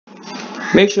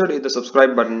Make sure to hit the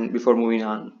subscribe button before moving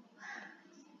on.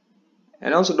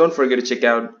 And also don't forget to check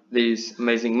out these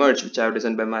amazing merch which I have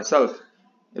designed by myself.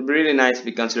 It'd be really nice if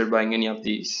you consider buying any of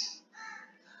these.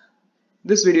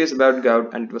 This video is about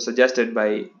gout and it was suggested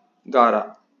by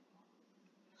Gara.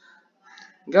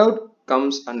 Gout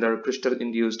comes under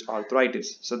crystal-induced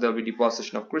arthritis, so there will be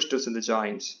deposition of crystals in the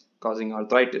joints causing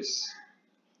arthritis.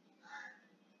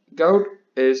 Gout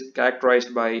is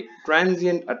characterized by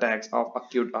transient attacks of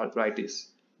acute arthritis,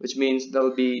 which means there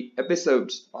will be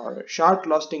episodes or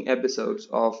short-lasting episodes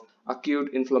of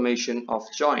acute inflammation of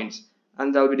joints,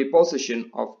 and there will be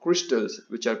deposition of crystals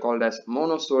which are called as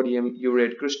monosodium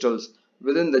urate crystals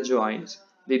within the joints,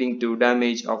 leading to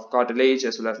damage of cartilage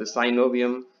as well as the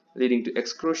synovium, leading to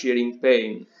excruciating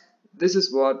pain. This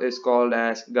is what is called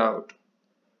as gout.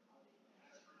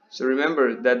 So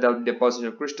remember that there will be deposition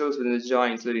of crystals within the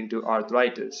joints leading to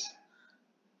arthritis.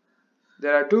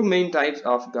 There are two main types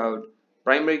of gout: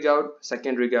 primary gout,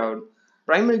 secondary gout.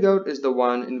 Primary gout is the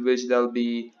one in which there will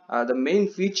be the main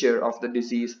feature of the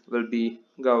disease will be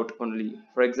gout only.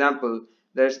 For example,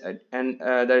 there's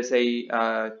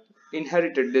a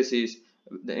inherited disease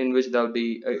in which there will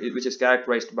be which is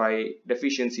characterized by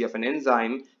deficiency of an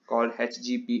enzyme called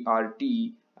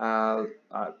HGPRT.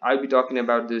 I'll be talking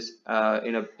about this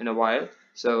in a while.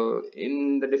 So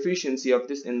in the deficiency of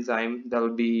this enzyme, there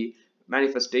will be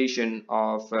manifestation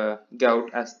of gout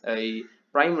as a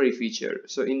primary feature.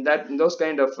 So in those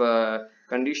kind of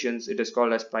conditions, it is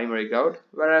called as primary gout.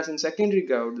 Whereas in secondary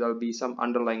gout, there will be some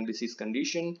underlying disease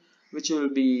condition which will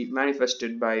be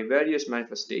manifested by various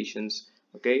manifestations.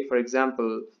 Okay, for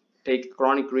example, take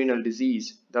chronic renal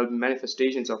disease. There will be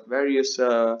manifestations of various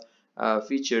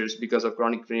features because of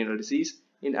chronic renal disease.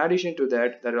 In addition to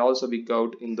that, there will also be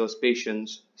gout in those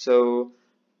patients. So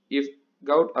if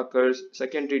gout occurs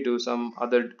secondary to some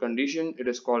other condition, it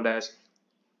is called as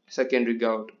secondary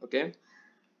gout. Okay,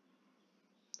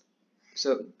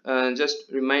 so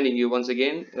just reminding you once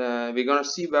again, we're gonna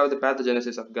see about the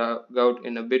pathogenesis of gout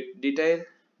in a bit detail.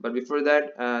 But before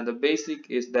that, the basic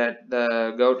is that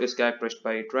the gout is characterized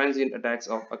by transient attacks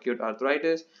of acute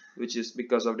arthritis, which is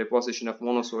because of deposition of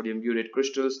monosodium urate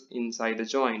crystals inside the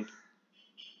joint.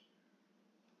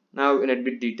 Now in a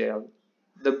bit detail,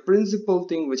 the principal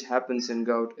thing which happens in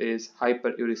gout is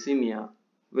hyperuricemia,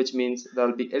 which means there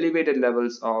will be elevated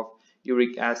levels of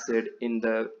uric acid in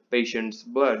the patient's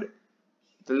blood.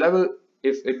 The level,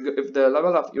 if the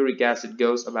level of uric acid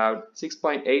goes about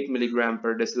 6.8 milligram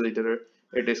per deciliter,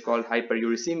 it is called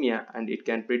hyperuricemia, and it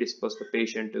can predispose the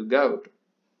patient to gout.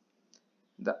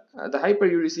 The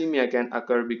hyperuricemia can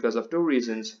occur because of two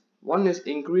reasons. One is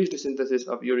increased synthesis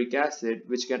of uric acid,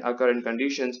 which can occur in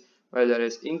conditions where there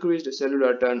is increased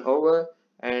cellular turnover,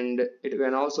 and it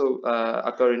can also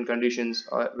occur in conditions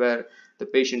where the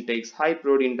patient takes high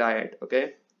protein diet.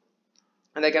 Okay,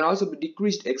 and there can also be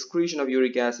decreased excretion of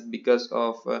uric acid because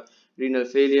of renal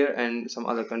failure and some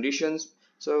other conditions.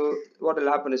 So what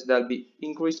will happen is there will be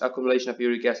increased accumulation of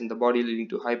uric acid in the body, leading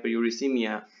to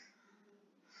hyperuricemia.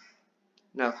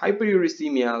 Now,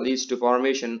 hyperuricemia leads to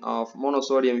formation of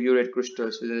monosodium urate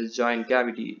crystals within the joint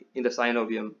cavity in the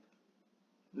synovium,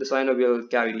 the synovial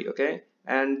cavity. Okay,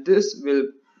 and this will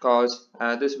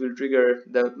trigger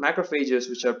the macrophages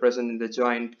which are present in the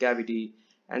joint cavity,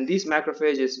 and these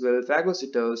macrophages will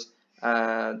phagocytose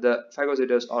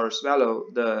or swallow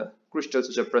the crystals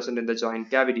which are present in the joint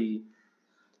cavity.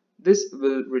 This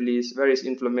will release various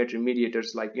inflammatory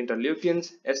mediators like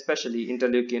interleukins, especially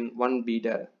interleukin 1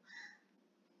 beta.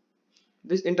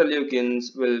 These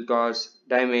interleukins will cause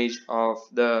damage of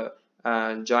the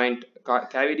joint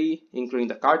cavity, including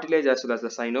the cartilage as well as the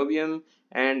synovium,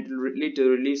 and lead to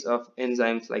release of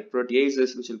enzymes like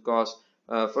proteases, which will cause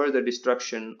further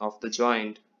destruction of the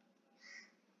joint.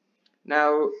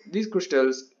 Now, these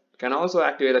crystals can also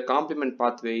activate a complement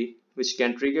pathway, which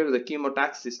can trigger the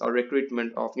chemotaxis or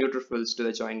recruitment of neutrophils to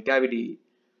the joint cavity.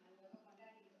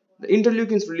 The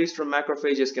interleukins released from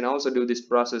macrophages can also do this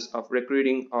process of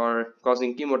recruiting or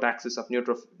causing chemotaxis of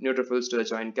neutrophils to the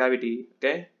joint cavity.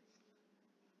 Okay,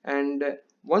 and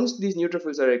once these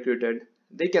neutrophils are recruited,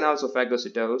 they can also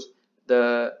phagocytose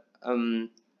the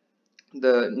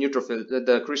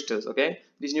crystals. Okay,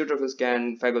 these neutrophils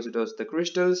can phagocytose the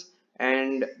crystals,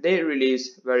 and they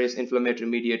release various inflammatory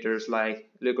mediators like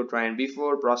leukotriene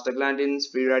B4, prostaglandins,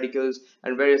 free radicals,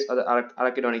 and various other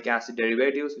arachidonic acid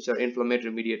derivatives, which are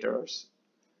inflammatory mediators.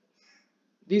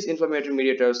 These inflammatory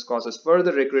mediators causes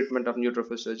further recruitment of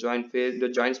neutrophils to the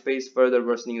joint space, further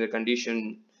worsening the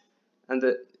condition. And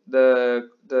the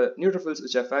neutrophils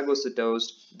which are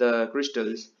phagocytosed, the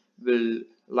crystals, will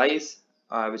lyse,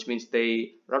 which means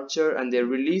they rupture and they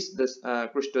release the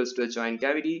crystals to the joint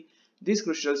cavity, These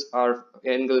crystals are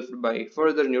engulfed by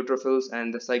further neutrophils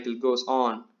and the cycle goes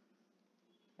on.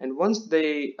 And once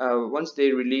they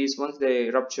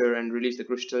rupture and release the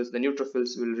crystals, the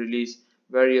neutrophils will release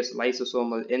various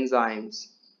lysosomal enzymes.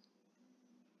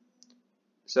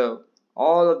 So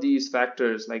all of these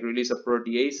factors like release of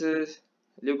proteases,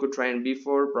 leukotriene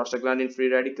B4, prostaglandin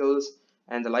free radicals,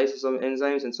 and the lysosomal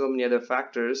enzymes and so many other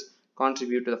factors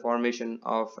contribute to the formation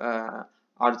of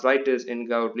arthritis in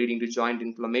gout, leading to joint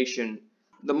inflammation.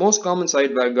 The most common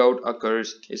site where gout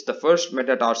occurs is the first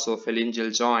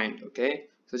metatarsophalangeal joint. Okay,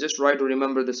 so just try to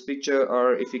remember this picture,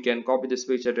 or if you can copy this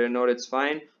picture to your note, it's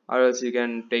fine, or else you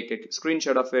can take a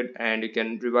screenshot of it and you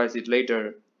can revise it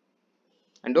later.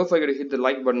 And don't forget to hit the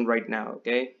like button right now.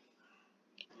 Okay,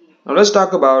 now let's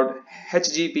talk about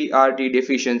HGPRT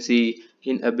deficiency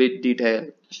in a bit detail.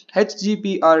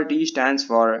 HGPRT stands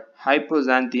for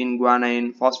hypoxanthine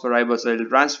guanine phosphoribosyl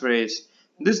transferase.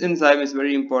 This enzyme is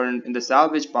very important in the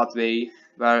salvage pathway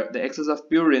where the excess of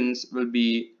purines will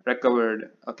be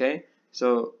recovered. Okay,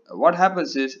 so what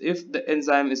happens is if this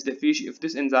enzyme is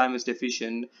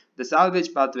deficient, the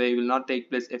salvage pathway will not take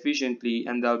place efficiently,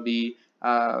 and there'll be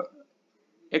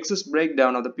excess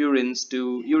breakdown of the purines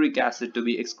to uric acid to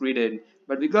be excreted.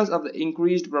 But because of the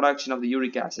increased production of the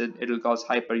uric acid, it will cause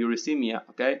hyperuricemia.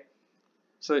 Okay,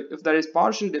 so if there is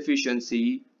partial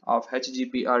deficiency of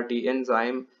HGPRT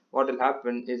enzyme, what will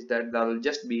happen is that there will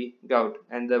just be gout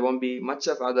and there won't be much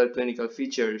of other clinical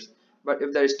features. But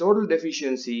if there is total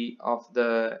deficiency of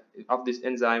this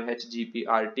enzyme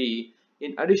HGPRT,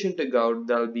 in addition to gout,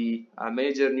 there will be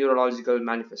major neurological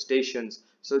manifestations.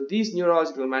 So these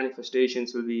neurological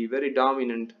manifestations will be very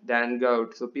dominant than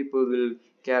gout. So people will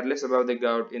care less about the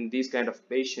gout in these kind of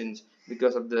patients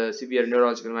because of the severe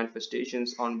neurological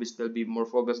manifestations on which they'll be more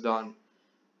focused on.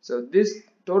 So this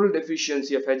total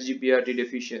deficiency of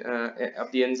HGPRT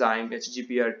of the enzyme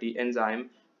HGPRT enzyme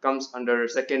comes under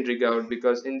secondary gout,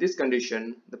 because in this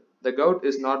condition the gout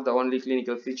is not the only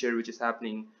clinical feature which is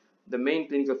happening. The main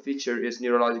clinical feature is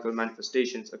neurological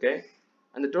manifestations. Okay,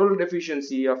 and the total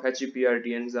deficiency of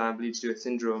HGPRT enzyme leads to a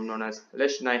syndrome known as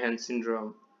Lesch-Nyhan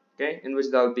syndrome. Okay, in which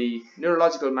there will be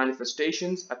neurological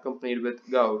manifestations accompanied with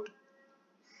gout.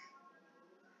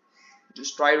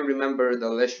 Just try to remember the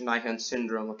Lesch-Nyhan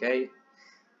syndrome. Okay,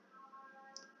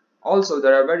 also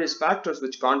there are various factors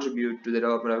which contribute to the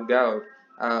development of gout.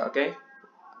 Okay,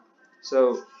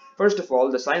 so first of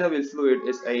all, the synovial fluid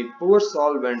is a poor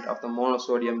solvent of the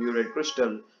monosodium urate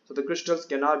crystal. So the crystals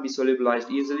cannot be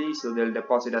solubilized easily, so they'll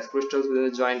deposit as crystals within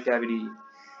the joint cavity.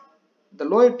 The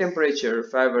lower temperature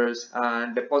favors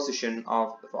deposition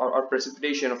of or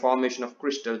precipitation or formation of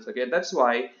crystals. Okay, that's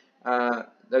why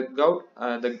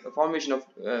the formation of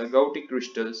gouty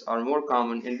crystals are more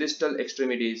common in distal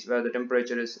extremities where the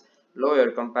temperature is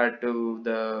lower compared to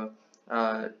the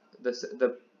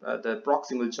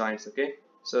proximal joints. Okay,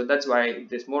 so that's why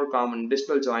it is more common in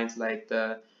distal joints like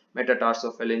the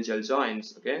metatarsophalangeal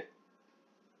joints. Okay,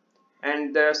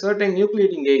 and there are certain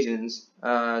nucleating agents.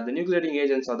 The nucleating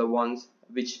agents are the ones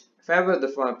which favor the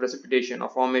precipitation or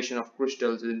formation of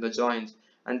crystals within the joints,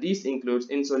 and these includes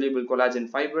insoluble collagen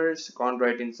fibers,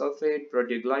 chondroitin sulfate,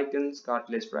 proteoglycans,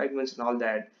 cartilage fragments, and all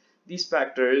that. These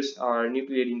factors are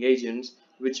nucleating agents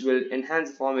which will enhance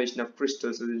the formation of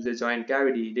crystals within the joint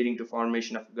cavity, leading to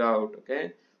formation of gout.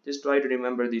 Okay, just try to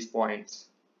remember these points.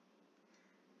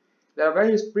 There are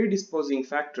various predisposing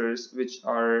factors which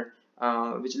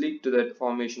lead to the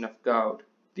formation of gout.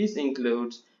 This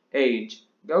includes age.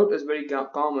 Gout is very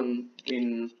common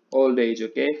in old age.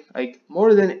 Okay, like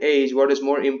more than age, what is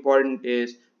more important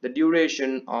is the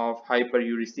duration of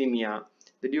hyperuricemia.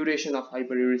 The duration of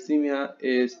hyperuricemia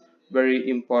is very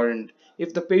important.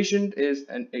 If the patient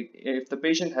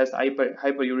has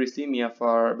hyperuricemia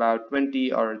for about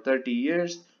 20 or 30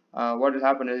 years, what will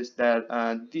happen is that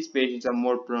these patients are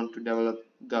more prone to develop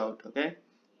gout. Okay,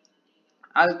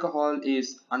 alcohol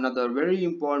is another very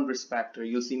important risk factor.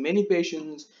 You'll see many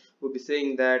patients will be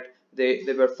saying that they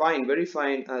were fine, very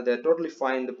fine, they're totally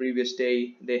fine the previous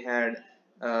day. They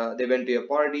went to a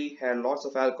party, had lots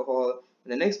of alcohol,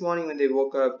 and the next morning when they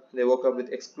woke up with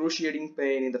excruciating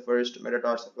pain in the first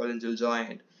metatarsophalangeal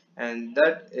joint, and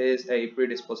that is a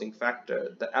predisposing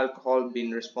factor, the alcohol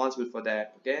being responsible for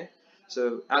that. Okay,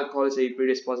 so alcohol is a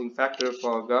predisposing factor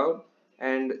for gout.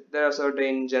 And there are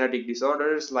certain genetic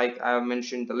disorders, like I have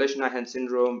mentioned, the Lesch-Nyhan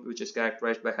syndrome, which is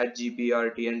characterized by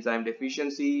HGPRT enzyme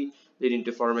deficiency, leading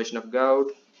to formation of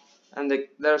gout. And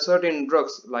there are certain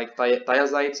drugs like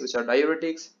thiazides, which are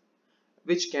diuretics,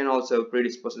 which can also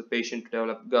predispose the patient to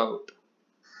develop gout.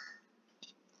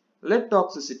 Lead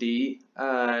toxicity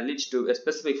leads to a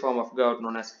specific form of gout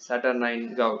known as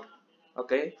saturnine gout.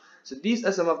 Okay, So these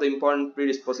are some of the important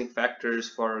predisposing factors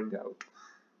for gout.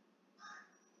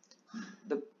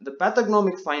 The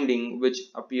pathognomic finding which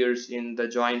appears in the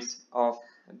joints of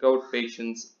gout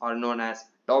patients are known as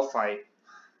tophi.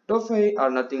 Tophi are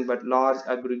nothing but large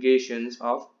aggregations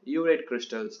of urate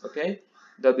crystals. Okay,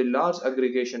 there'll be large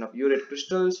aggregation of urate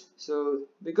crystals. So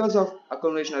because of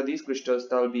accumulation of these crystals,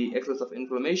 there will be excess of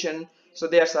inflammation. So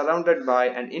they are surrounded by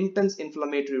an intense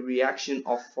inflammatory reaction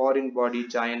of foreign body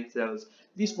giant cells.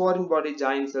 These foreign body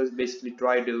giant cells basically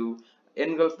try to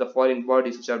engulf the foreign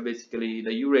bodies, which are basically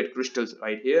the urate crystals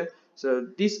right here. So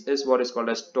this is what is called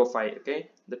as tophi. Okay,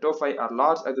 the tophi are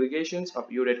large aggregations of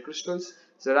urate crystals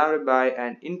surrounded by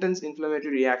an intense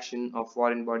inflammatory reaction of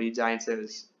foreign body giant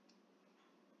cells.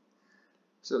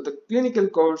 So the clinical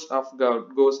course of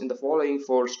gout goes in the following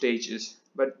 4 stages,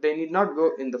 but they need not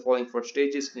go in the following 4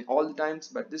 stages in all the times,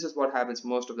 but this is what happens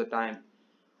most of the time.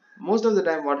 Most of the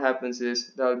time what happens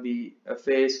is there will be a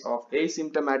phase of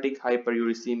asymptomatic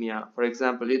hyperuricemia. For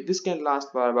example, this can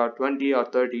last for about 20 or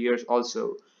 30 years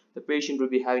also. The patient will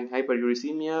be having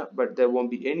hyperuricemia, but there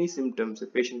won't be any symptoms. The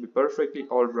patient will be perfectly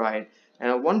alright.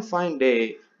 And on one fine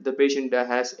day, the patient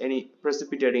has any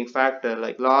precipitating factor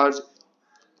like large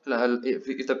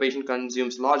if the patient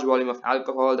consumes large volume of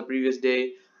alcohol the previous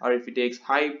day, or if he takes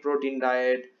high protein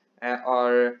diet,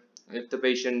 or if the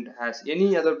patient has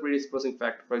any other predisposing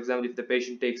factor. For example, if the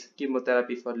patient takes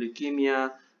chemotherapy for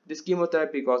leukemia, this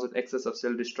chemotherapy causes excess of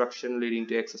cell destruction leading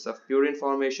to excess of purine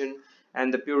formation,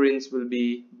 and the purines will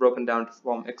be broken down to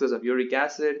form excess of uric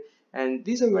acid, and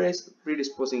these are various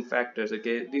predisposing factors.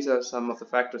 Okay, these are some of the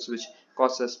factors which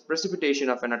causes precipitation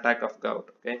of an attack of gout.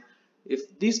 Okay,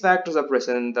 if these factors are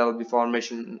present, there will be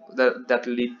formation that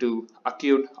will lead to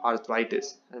acute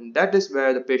arthritis, and that is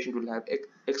where the patient will have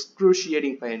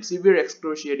excruciating pain, severe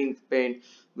excruciating pain,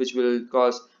 which will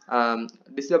cause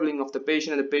disabling of the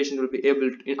patient, and the patient will be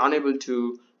unable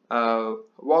to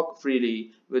walk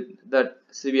freely with that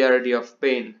severity of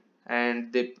pain,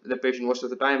 and the patient most of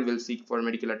the time will seek for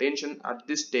medical attention at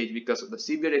this stage because of the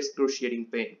severe excruciating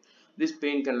pain. This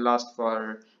pain can last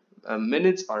for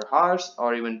minutes or hours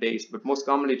or even days, but most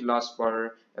commonly it lasts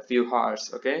for a few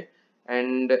hours. Okay,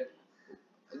 and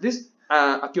this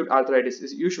acute arthritis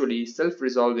is usually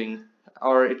self-resolving,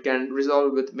 or it can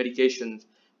resolve with medications.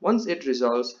 Once it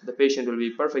resolves, the patient will be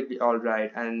perfectly all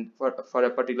right, and for a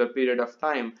particular period of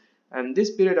time. And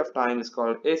this period of time is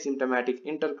called asymptomatic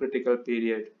intercritical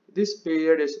period. This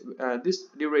period is this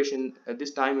duration,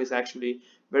 this time is actually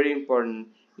very important.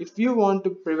 If you want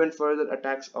to prevent further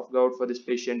attacks of gout for this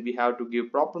patient, we have to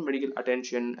give proper medical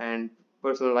attention and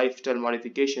personal lifestyle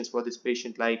modifications for this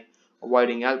patient, like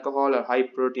avoiding alcohol or high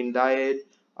protein diet,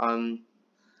 and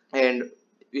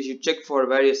we should check for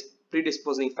various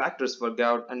predisposing factors for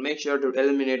gout and make sure to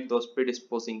eliminate those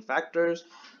predisposing factors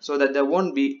so that there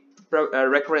won't be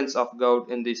recurrence of gout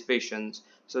in these patients.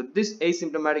 So this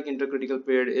asymptomatic intercritical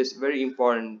period is very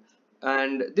important,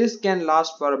 and this can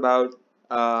last for about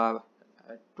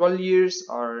 12 years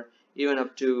or even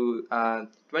up to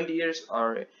 20 years,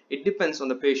 or it depends on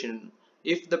the patient.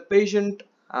 If the patient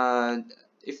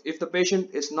if the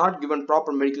patient is not given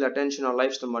proper medical attention or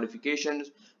lifestyle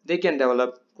modifications, they can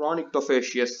develop chronic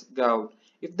tophaceous gout.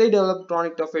 If they develop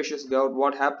chronic tophaceous gout,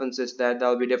 what happens is that there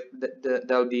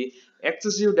will be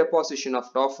excessive deposition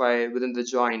of tophi within the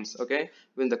joints, okay,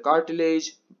 within the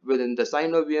cartilage, within the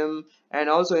synovium, and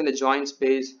also in the joint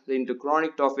space, leading to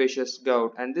chronic tophaceous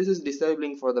gout, and this is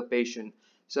disabling for the patient.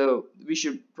 So we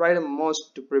should try the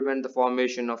most to prevent the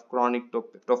formation of chronic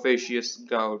tophaceous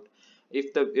gout.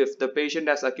 If the patient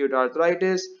has acute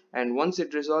arthritis and once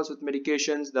it resolves with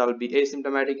medications, there will be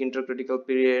asymptomatic intercritical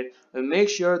period. We'll make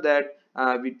sure that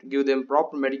we give them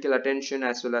proper medical attention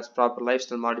as well as proper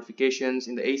lifestyle modifications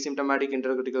in the asymptomatic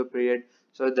intercritical period,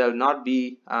 so they'll not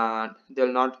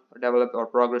develop or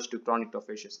progress to chronic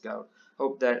tophaceous gout.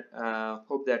 Hope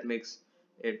that makes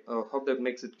it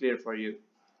clear for you.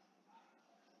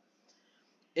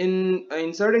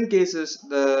 In certain cases,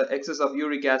 the excess of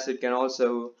uric acid can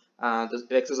also the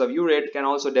excess of urate can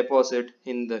also deposit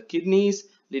in the kidneys,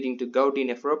 leading to gouty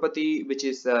nephropathy, which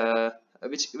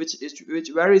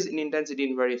varies in intensity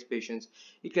in various patients.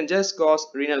 It can just cause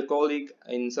renal colic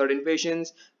in certain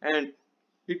patients, and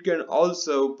it can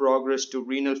also progress to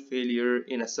renal failure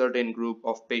in a certain group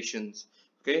of patients.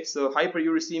 Okay, so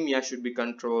hyperuricemia should be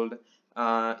controlled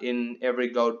in every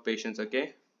gout patients.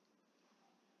 Okay.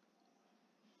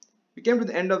 We came to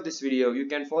the end of this video. You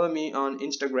can follow me on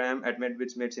Instagram at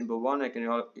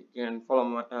medvidsmadesimple1. You can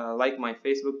follow like my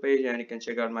Facebook page, and you can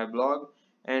check out my blog.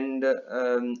 And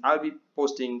I'll be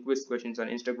posting quiz questions on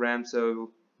Instagram,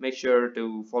 so make sure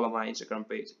to follow my Instagram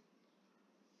page.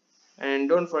 And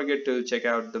don't forget to check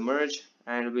out the merch,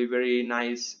 and it'll be very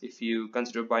nice if you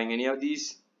consider buying any of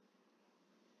these.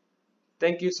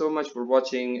 Thank you so much for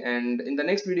watching, and in the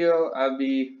next video I'll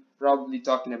be probably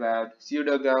talking about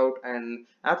pseudo gout, and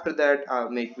after that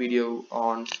I'll make video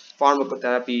on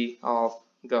pharmacotherapy of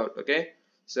gout. Okay,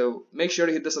 so make sure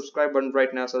to hit the subscribe button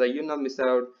right now so that you not miss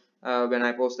out when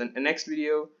I post the next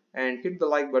video, and hit the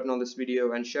like button on this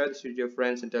video and share this with your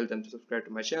friends and tell them to subscribe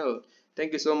to my channel.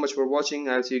 Thank you so much for watching.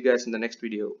 I'll see you guys in the next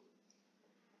video.